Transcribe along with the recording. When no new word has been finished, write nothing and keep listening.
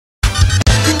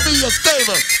me a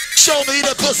favor, show me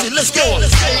the pussy, let's go. Tell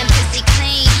them pussy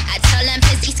clean, I tell them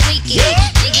pussy squeaky.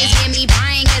 Niggas hear me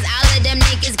buying cause all of them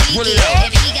niggas geeky.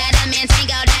 If he got a man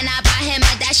tango, then I buy him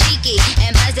a dashiki.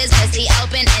 And bust his pussy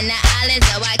open in the islands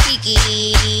of Waikiki.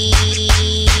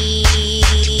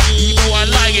 You know I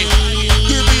like it.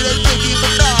 Give me that Nicki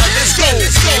Minaj, let's go.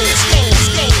 Let's go, let's go, let's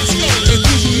go, let's go. And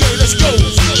PGA, let's go.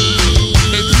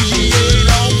 And PGA,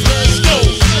 let's go.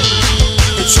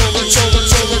 It's over, it's over,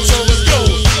 it's over, it's over, go.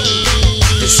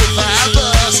 It's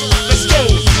survivors, let's go.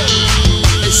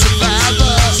 It's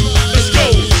survivors, let's go.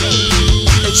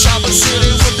 In Chopper City,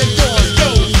 what they doing, go.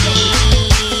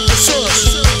 It's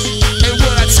us, and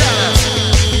what I tell them.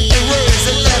 And raise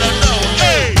and let them know,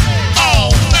 hey. Oh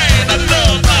man, I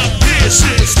love my bitch.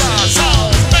 Superstars,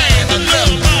 oh man, I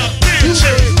love my bitch.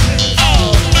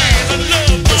 Oh man, I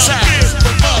love my bitch.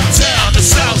 From uptown to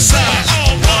south side.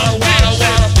 Oh man, I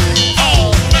love my bitch. Oh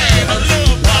man, I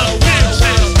love my bitch.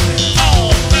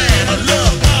 Oh man, I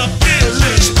love my bitch.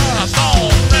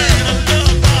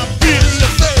 Do me a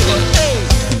favor, hey.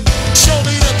 Show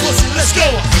me the pussy, let's go.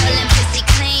 Tell them pussy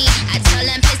clean, I tell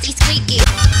them pussy squeaky.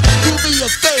 Do me a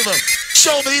favor,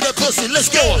 show me the pussy, let's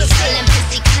go. Tell them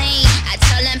pussy clean, I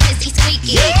tell them pussy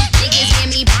squeaky. Niggas hear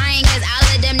me buying cause all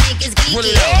of them niggas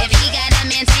geeky. If he got a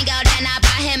man tango,